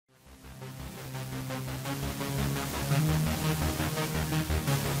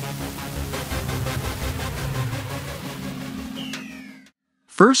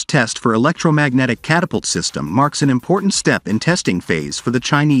first test for electromagnetic catapult system marks an important step in testing phase for the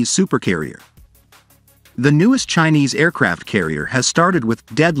Chinese supercarrier. The newest Chinese aircraft carrier has started with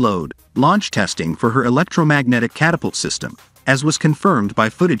dead load launch testing for her electromagnetic catapult system, as was confirmed by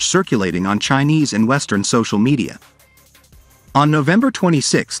footage circulating on Chinese and Western social media. On November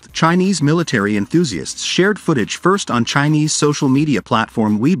 26, Chinese military enthusiasts shared footage first on Chinese social media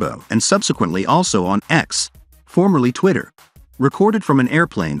platform Weibo and subsequently also on X, formerly Twitter, recorded from an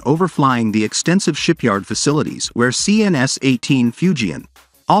airplane overflying the extensive shipyard facilities where CNS-18 Fujian,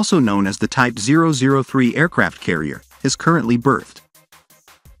 also known as the Type 003 aircraft carrier, is currently berthed.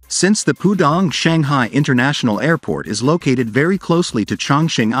 Since the Pudong Shanghai International Airport is located very closely to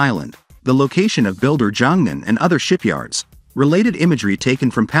Chongqing Island, the location of builder Jiangnan and other shipyards, related imagery taken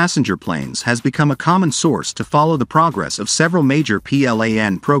from passenger planes has become a common source to follow the progress of several major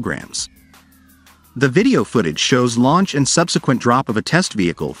PLAN programs. The video footage shows launch and subsequent drop of a test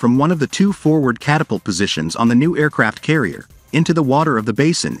vehicle from one of the two forward catapult positions on the new aircraft carrier into the water of the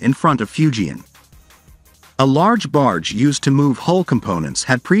basin in front of Fujian. A large barge used to move hull components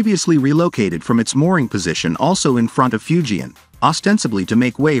had previously relocated from its mooring position also in front of Fujian, ostensibly to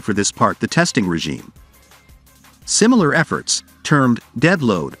make way for this part the testing regime. Similar efforts, termed dead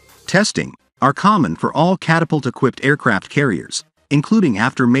load testing, are common for all catapult-equipped aircraft carriers, including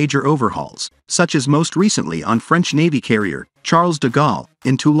after major overhauls, such as most recently on French Navy carrier Charles de Gaulle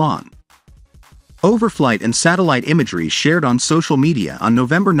in Toulon. Overflight and satellite imagery shared on social media on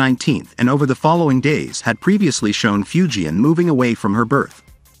November 19 and over the following days had previously shown Fujian moving away from her berth.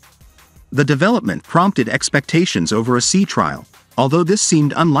 The development prompted expectations over a sea trial, although this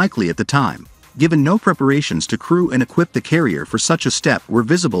seemed unlikely at the time, given no preparations to crew and equip the carrier for such a step were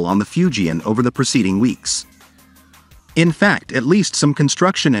visible on the Fujian over the preceding weeks. In fact, at least some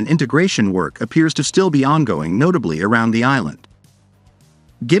construction and integration work appears to still be ongoing, notably around the island.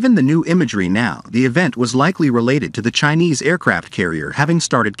 Given the new imagery now, the event was likely related to the Chinese aircraft carrier having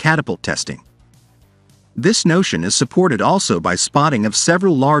started catapult testing. This notion is supported also by spotting of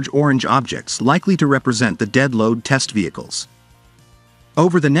several large orange objects likely to represent the dead load test vehicles.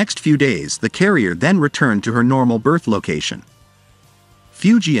 Over the next few days, the carrier then returned to her normal berth location.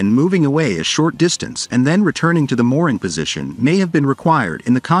 Fujian moving away a short distance and then returning to the mooring position may have been required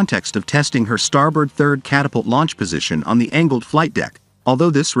in the context of testing her starboard third catapult launch position on the angled flight deck, although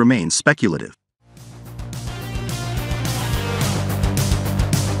this remains speculative.